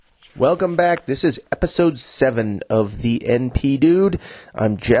Welcome back. This is episode 7 of the NP Dude.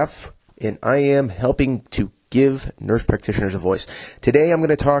 I'm Jeff, and I am helping to give nurse practitioners a voice. Today I'm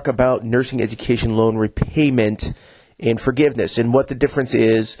going to talk about nursing education loan repayment and forgiveness and what the difference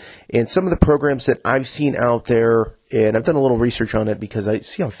is and some of the programs that I've seen out there. And I've done a little research on it because I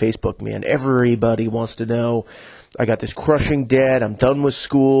see on Facebook, man, everybody wants to know. I got this crushing debt. I'm done with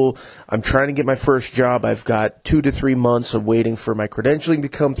school. I'm trying to get my first job. I've got 2 to 3 months of waiting for my credentialing to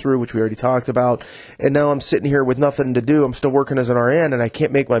come through, which we already talked about. And now I'm sitting here with nothing to do. I'm still working as an RN, and I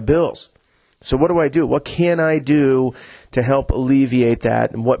can't make my bills. So what do? What can I do to help alleviate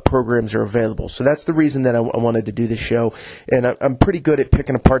that, and what programs are available? So that's the reason that I wanted to do this show. And I'm pretty good at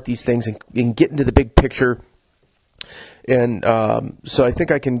picking apart these things and getting to the big picture. And so I think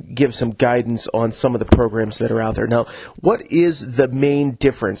I can give some guidance on some of the programs that are out there. Now, what is the main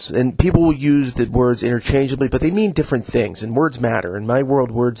difference? And people will use the words interchangeably, but they mean different things, and words matter. In my world,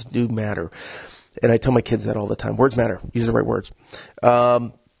 words do matter. And I tell my kids that all the time. Words matter. Use the right words.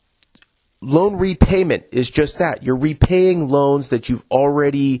 Loan repayment is just that. You're repaying loans that you've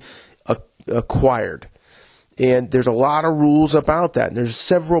already acquired. And there's a lot of rules about that. And there's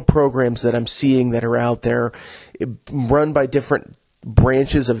several programs that I'm seeing that are out there run by different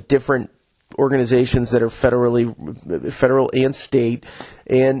branches of different organizations that are federal and state.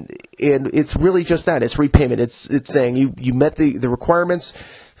 And it's really just that. It's repayment. It's saying you met the requirements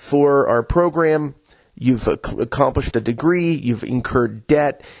for our program. You've accomplished a degree. You've incurred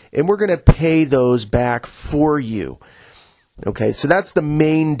debt. And we're going to pay those back for you. Okay, so that's the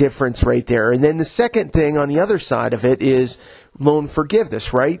main difference right there. And then the second thing on the other side of it is loan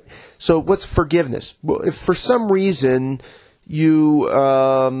forgiveness, right? So what's forgiveness? Well, if for some reason you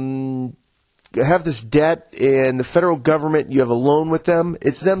have this debt and the federal government, you have a loan with them,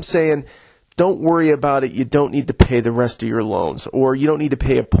 it's them saying, don't worry about it. You don't need to pay the rest of your loans, or you don't need to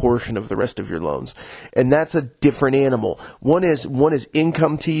pay a portion of the rest of your loans. And that's a different animal. One is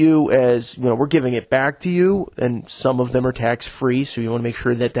income to you, as you know, we're giving it back to you, and some of them are tax free. So you want to make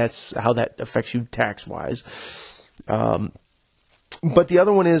sure that that's how that affects you tax wise. But the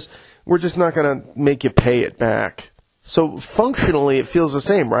other one is we're just not going to make you pay it back. So functionally, it feels the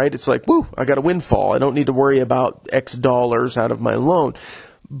same, right? It's like, woo, I got a windfall. I don't need to worry about X dollars out of my loan.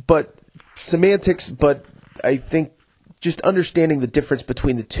 But semantics, but I think just understanding the difference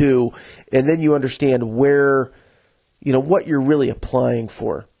between the two, and then you understand where, what you're really applying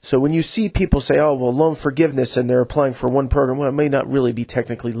for. So when you see people say, oh, well, loan forgiveness, and they're applying for one program, well, it may not really be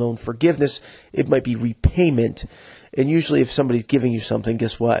technically loan forgiveness. It might be repayment. And usually if somebody's giving you something,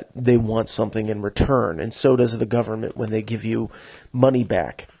 guess what? They want something in return. And so does the government when they give you money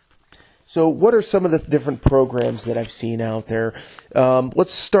back. So what are some of the different programs that I've seen out there?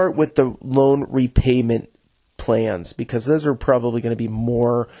 Let's start with the loan repayment plans, because those are probably going to be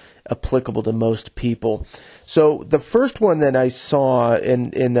more applicable to most people. So the first one that I saw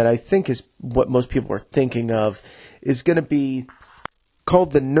and that I think is what most people are thinking of is going to be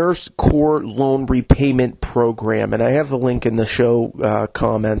called the Nurse Core Loan Repayment Program. And I have the link in the show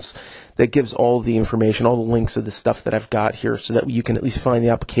comments that gives all the information, all the links of the stuff that I've got here, so that you can at least find the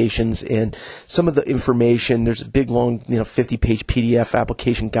applications and some of the information. There's a big, long, 50-page PDF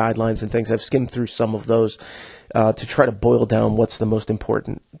application guidelines and things. I've skimmed through some of those to try to boil down what's the most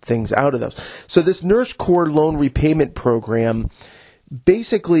important things out of those. So this Nurse Core Loan Repayment Program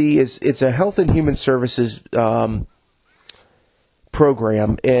basically it's a Health and Human Services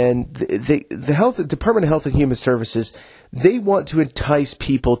program, and the Department of Health and Human Services, they want to entice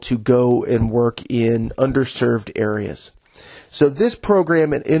people to go and work in underserved areas. So this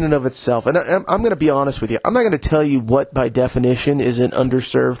program in and of itself, and I'm going to be honest with you, I'm not going to tell you what by definition is an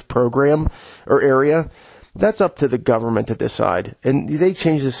underserved program or area. That's up to the government to decide, and they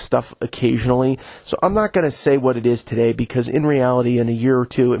change this stuff occasionally. So I'm not going to say what it is today, because in reality, in a year or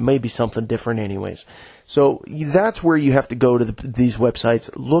two, it may be something different anyways. So that's where you have to go to these websites,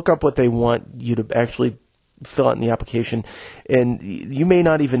 look up what they want you to actually fill out in the application, and you may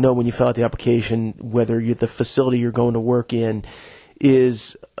not even know when you fill out the application whether the facility you're going to work in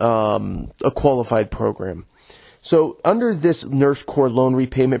is a qualified program. So under this Nurse Core Loan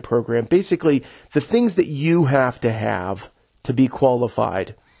Repayment Program, basically the things that you have to be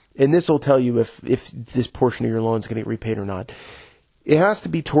qualified, and this will tell you if this portion of your loan is going to get repaid or not, it has to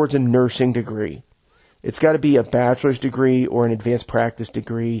be towards a nursing degree. It's got to be a bachelor's degree or an advanced practice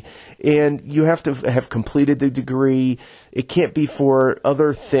degree, and you have to have completed the degree. It can't be for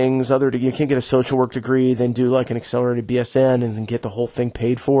other things. You can't get a social work degree, then do like an accelerated BSN and then get the whole thing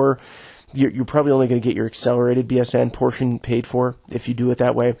paid for. You're probably only going to get your accelerated BSN portion paid for if you do it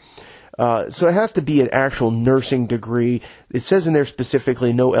that way. So it has to be an actual nursing degree. It says in there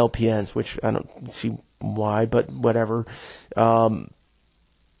specifically no LPNs, which I don't see why, but whatever. And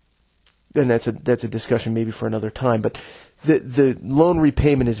that's a discussion maybe for another time. But the loan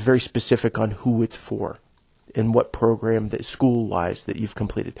repayment is very specific on who it's for and what program that school-wise that you've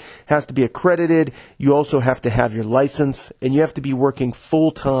completed. It has to be accredited. You also have to have your license, and you have to be working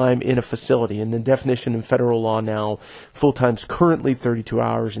full-time in a facility. And the definition in federal law now, full-time is currently 32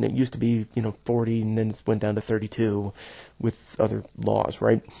 hours, and it used to be 40, and then it went down to 32 with other laws,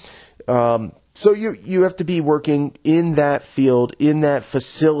 right? So you have to be working in that field, in that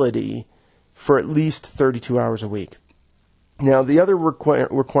facility, for at least 32 hours a week. Now, the other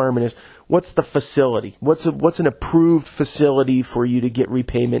requirement is, what's the facility? What's an approved facility for you to get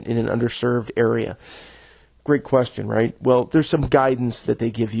repayment in an underserved area? Great question, right? Well, there's some guidance that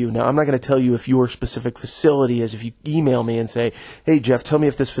they give you. Now, I'm not going to tell you if your specific facility is. If you email me and say, hey, Jeff, tell me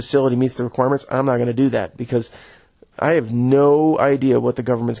if this facility meets the requirements, I'm not going to do that because I have no idea what the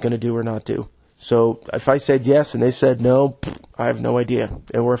government's going to do or not do. So if I said yes and they said no, I have no idea.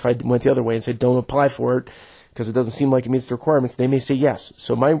 Or if I went the other way and said don't apply for it, because it doesn't seem like it meets the requirements, they may say yes.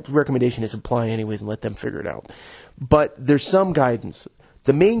 So my recommendation is apply anyways and let them figure it out. But there's some guidance.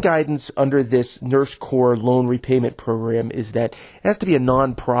 The main guidance under this Nurse Corps loan repayment program is that it has to be a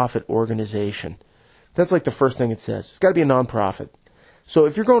nonprofit organization. That's like the first thing it says. It's got to be a nonprofit. So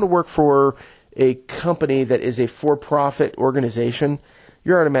if you're going to work for a company that is a for-profit organization,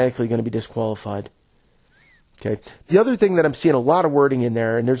 you're automatically going to be disqualified. Okay. The other thing that I'm seeing a lot of wording in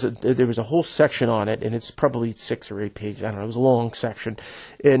there, and there was a whole section on it, and it's probably 6 or 8 pages. I don't know. It was a long section,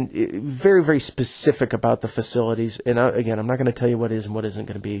 and very, very specific about the facilities. And again, I'm not going to tell you what is and what isn't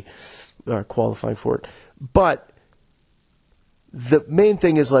going to be qualifying for it. But the main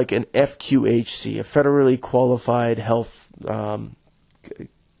thing is like an FQHC, a federally qualified health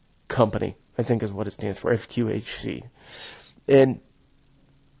company, I think is what it stands for, FQHC. And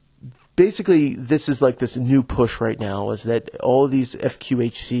basically, this is like this new push right now, is that all of these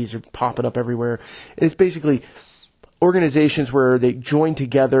FQHCs are popping up everywhere. And it's basically organizations where they join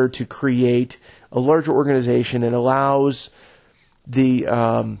together to create a larger organization that allows the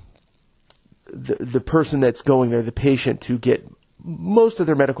person that's going there, the patient, to get most of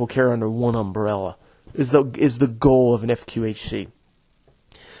their medical care under one umbrella. Is the goal of an FQHC.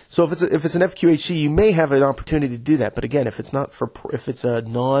 So if it's an FQHC, you may have an opportunity to do that. But again, if it's a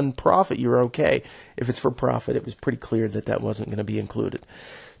non-profit, you're okay. If it's for profit, it was pretty clear that wasn't going to be included.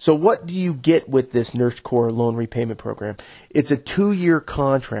 So what do you get with this Nurse Corps loan repayment program? It's a 2-year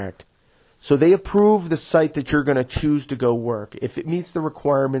contract. So they approve the site that you're going to choose to go work. If it meets the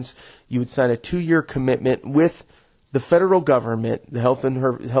requirements, you would sign a 2-year commitment with the federal government, the Health and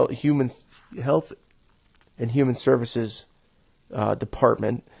Human Services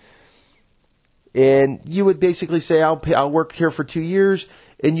Department. And you would basically say, I'll work here for 2 years,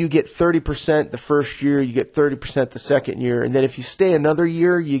 and you get 30% the first year, you get 30% the second year, and then if you stay another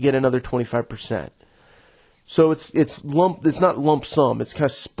year, you get another 25%. So it's not lump sum, it's kind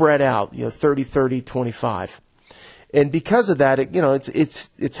of spread out, 30, 30, 25. And because of that,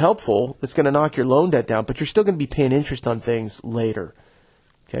 it's helpful. It's going to knock your loan debt down, but you're still going to be paying interest on things later.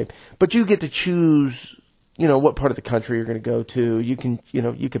 Okay, but you get to choose what part of the country you're going to go to. You can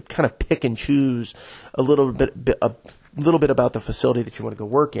kind of pick and choose a little bit about the facility that you want to go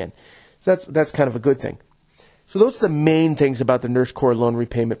work in. So that's kind of a good thing. So those are the main things about the Nurse Corps loan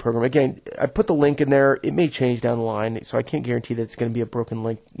repayment program. Again, I put the link in there. It may change down the line, so I can't guarantee that it's going to be a broken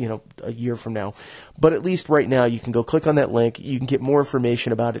link, a year from now. But at least right now, you can go click on that link. You can get more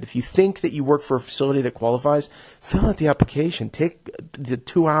information about it. If you think that you work for a facility that qualifies, fill out the application. Take the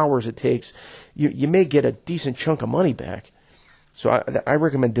 2 hours it takes. You may get a decent chunk of money back. So I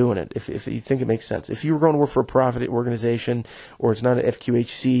recommend doing it if you think it makes sense. If you were going to work for a profit organization, or it's not an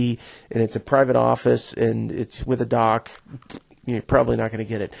FQHC and it's a private office and it's with a doc, you're probably not going to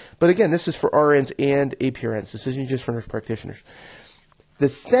get it. But again, this is for RNs and APRNs. This isn't just for nurse practitioners. The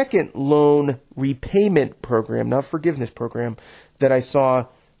second loan repayment program, not forgiveness program, that I saw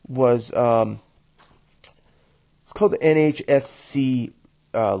was it's called the NHSC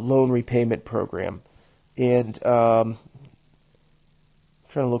loan repayment program, and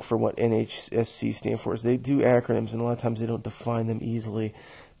trying to look for what NHSC stands for. They do acronyms, and a lot of times they don't define them easily.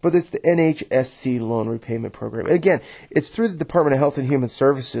 But it's the NHSC Loan Repayment Program. And again, it's through the Department of Health and Human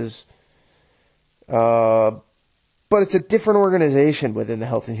Services, but it's a different organization within the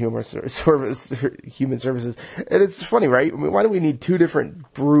Health and Human Services. And it's funny, right? I mean, why do we need two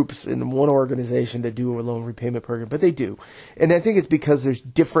different groups in one organization to do a loan repayment program? But they do. And I think it's because there's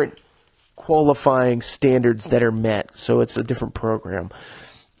different qualifying standards that are met, so it's a different program.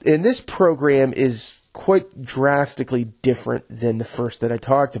 And this program is quite drastically different than the first that I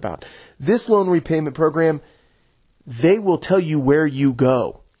talked about. This loan repayment program, they will tell you where you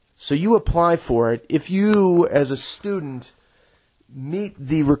go. So you apply for it. If you, as a student, meet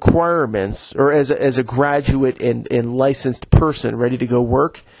the requirements, or as a graduate and licensed person ready to go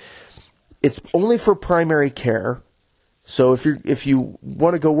work, it's only for primary care. So if you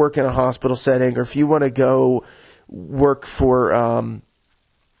want to go work in a hospital setting, or if you want to go work for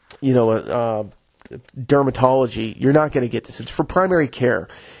dermatology, you're not going to get this. It's for primary care,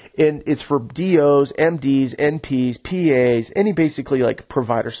 and it's for DOs, MDs, NPs, PAs, any basically like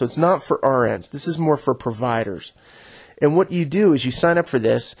provider. So it's not for RNs. This is more for providers. And what you do is you sign up for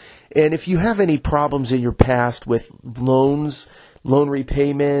this, and if you have any problems in your past with loans, loan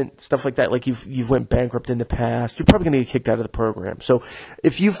repayment, stuff like that, like you've went bankrupt in the past, you're probably going to get kicked out of the program. So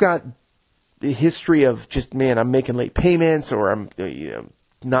if you've got the history of just, man, I'm making late payments, or I'm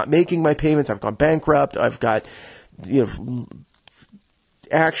not making my payments, I've gone bankrupt, I've got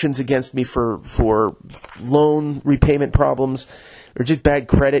actions against me for loan repayment problems, or just bad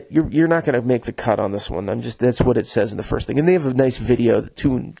credit, you're not going to make the cut on this one. That's what it says in the first thing. And they have a nice video,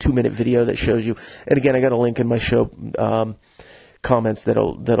 2-minute video that shows you. And again, I got a link in my show comments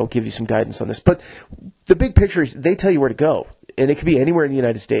that'll give you some guidance on this. But the big picture is they tell you where to go, and it could be anywhere in the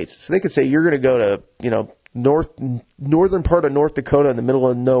United States. So they could say you're going to go to northern part of North Dakota in the middle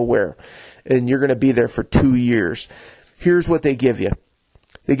of nowhere, and you're going to be there for 2 years. Here's what they give you.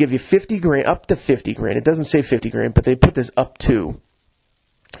 They give you $50,000, up to $50,000. It doesn't say $50,000, but they put this up to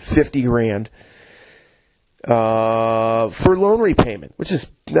 $50,000 for loan repayment,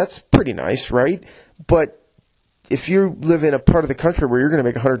 that's pretty nice, right? But if you live in a part of the country where you're going to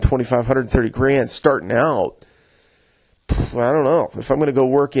make $125,000, $130,000 starting out, I don't know. If I'm going to go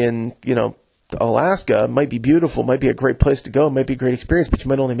work in, Alaska, it might be beautiful, might be a great place to go, might be a great experience, but you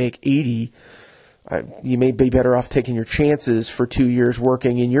might only make $80,000. You may be better off taking your chances for 2 years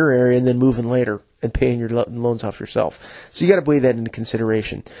working in your area and then moving later and paying your loans off yourself. So you got to weigh that into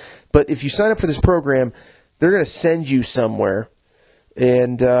consideration. But if you sign up for this program, they're going to send you somewhere.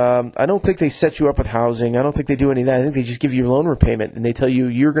 And I don't think they set you up with housing. I don't think they do any of that. I think they just give you a loan repayment, and they tell you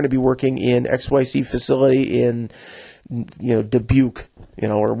you're going to be working in XYZ facility in Dubuque,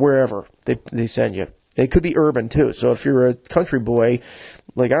 or wherever they send you. It could be urban too. So if you're a country boy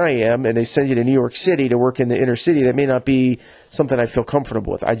like I am, and they send you to New York City to work in the inner city, that may not be something I feel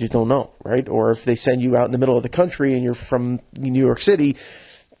comfortable with. I just don't know, right? Or if they send you out in the middle of the country and you're from New York City,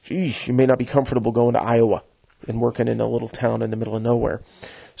 geez, you may not be comfortable going to Iowa and working in a little town in the middle of nowhere.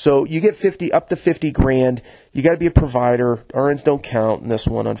 So you get up to $50,000. You got to be a provider. RNs don't count in this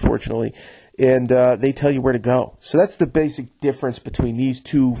one, unfortunately. And they tell you where to go. So that's the basic difference between these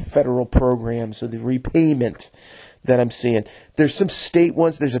two federal programs. So the repayment that I'm seeing. There's some state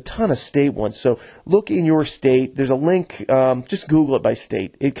ones. There's a ton of state ones. So look in your state. There's a link. Just Google it by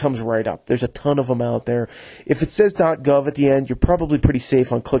state. It comes right up. There's a ton of them out there. If it says .gov at the end, you're probably pretty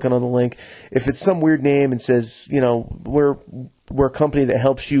safe on clicking on the link. If it's some weird name and says, we're a company that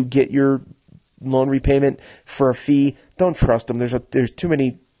helps you get your loan repayment for a fee, don't trust them. There's too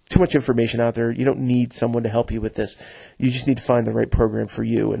much information out there. You don't need someone to help you with this. You just need to find the right program for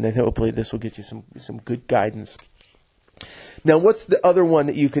you, and then hopefully this will get you some good guidance. Now, what's the other one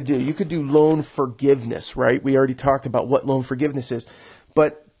that you could do? You could do loan forgiveness, right? We already talked about what loan forgiveness is.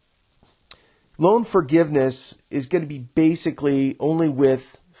 But loan forgiveness is going to be basically only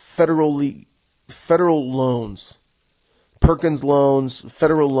with federal loans, Perkins loans,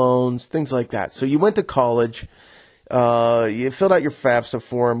 federal loans, things like that. So you went to college. You filled out your FAFSA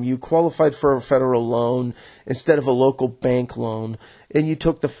form, you qualified for a federal loan instead of a local bank loan, and you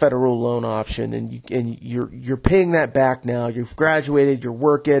took the federal loan option, and you're paying that back now. You've graduated, you're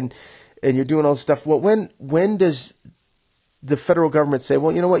working, and you're doing all this stuff. Well, when does the federal government say,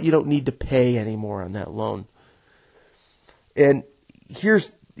 well, you know what, you don't need to pay anymore on that loan? And here's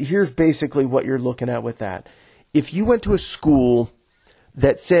basically what you're looking at with that. If you went to a school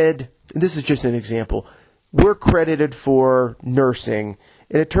that said, and this is just an example, we're credited for nursing,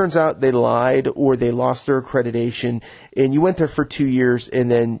 and it turns out they lied or they lost their accreditation, and you went there for 2 years,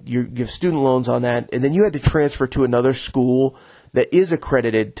 and then you have student loans on that, and then you had to transfer to another school that is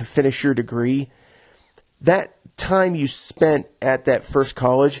accredited to finish your degree. That time you spent at that first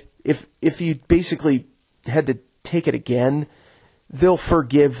college, if you basically had to take it again, they'll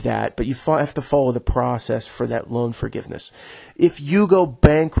forgive that, but you have to follow the process for that loan forgiveness. If you go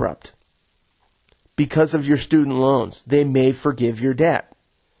bankrupt because of your student loans, they may forgive your debt.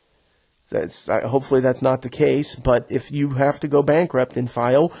 Hopefully that's not the case, but if you have to go bankrupt and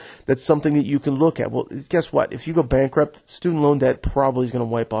file, that's something that you can look at. Well, guess what? If you go bankrupt, student loan debt probably is going to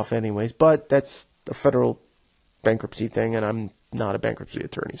wipe off anyways, but that's a federal bankruptcy thing, and I'm not a bankruptcy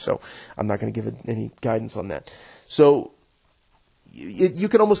attorney, so I'm not going to give any guidance on that. So you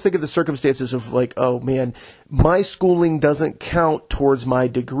can almost think of the circumstances of like, oh man, my schooling doesn't count towards my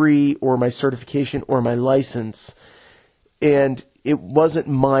degree or my certification or my license, and it wasn't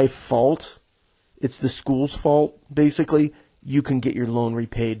my fault. It's the school's fault, basically. You can get your loan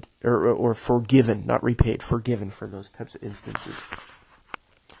repaid or forgiven, not repaid, forgiven for those types of instances.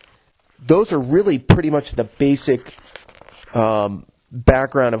 Those are really pretty much the basic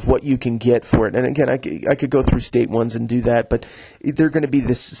background of what you can get for it. And again, I could go through state ones and do that, but they're going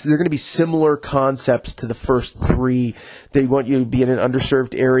to be similar concepts to the first three. They want you to be in an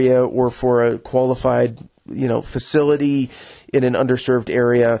underserved area or for a qualified, facility in an underserved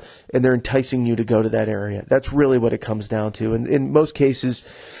area, and they're enticing you to go to that area. That's really what it comes down to. And in most cases,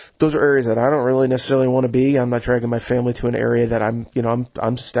 those are areas that I don't really necessarily want to be. I'm not dragging my family to an area that I'm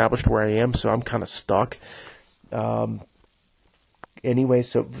established where I am, so I'm kind of stuck. Anyway,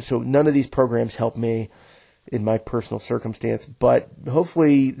 so none of these programs help me in my personal circumstance, but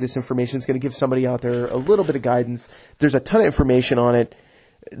hopefully this information is going to give somebody out there a little bit of guidance. There's a ton of information on it.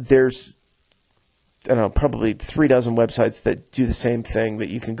 There's probably 3 dozen websites that do the same thing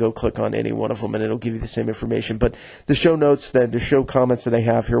that you can go click on any one of them and it'll give you the same information. But the show notes, the show comments that I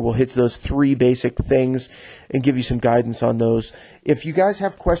have here will hit those 3 basic things and give you some guidance on those. If you guys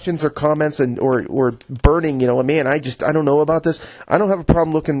have questions or comments or burning, man, I don't know about this. I don't have a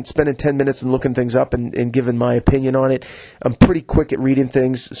problem spending 10 minutes and looking things up and giving my opinion on it. I'm pretty quick at reading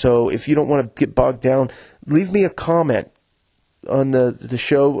things. So if you don't want to get bogged down, leave me a comment on the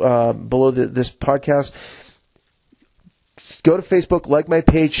show below this podcast. Go to Facebook, like my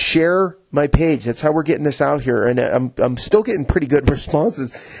page, share my page. That's how we're getting this out here, and I'm still getting pretty good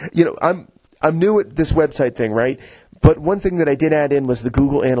responses. I'm new at this website thing, right? But one thing that I did add in was the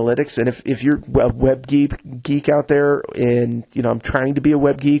Google Analytics, and if you're a web geek out there, and I'm trying to be a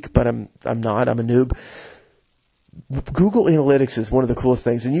web geek, but I'm not. I'm a noob. Google Analytics is one of the coolest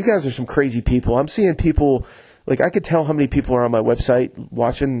things, and you guys are some crazy people. I'm seeing people. Like, I could tell how many people are on my website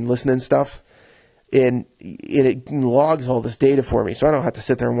watching and listening and stuff, and it logs all this data for me, so I don't have to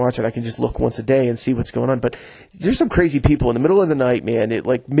sit there and watch it. I can just look once a day and see what's going on. But there's some crazy people in the middle of the night, man, at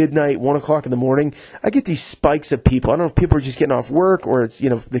like midnight, 1 o'clock in the morning. I get these spikes of people. I don't know if people are just getting off work or it's,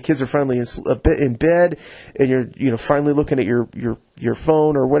 the kids are finally in bed, and you're finally looking at your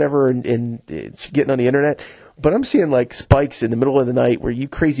phone or whatever and getting on the internet. But I'm seeing like spikes in the middle of the night where you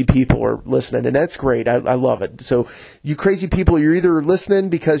crazy people are listening, and that's great. I love it. So you crazy people, you're either listening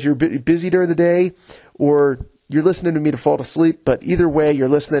because you're busy during the day or you're listening to me to fall asleep. But either way, you're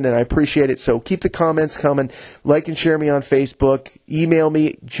listening, and I appreciate it. So keep the comments coming. Like and share me on Facebook. Email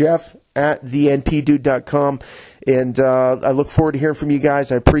me, jeff@thenpdude.com. And I look forward to hearing from you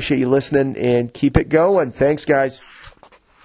guys. I appreciate you listening, and keep it going. Thanks, guys.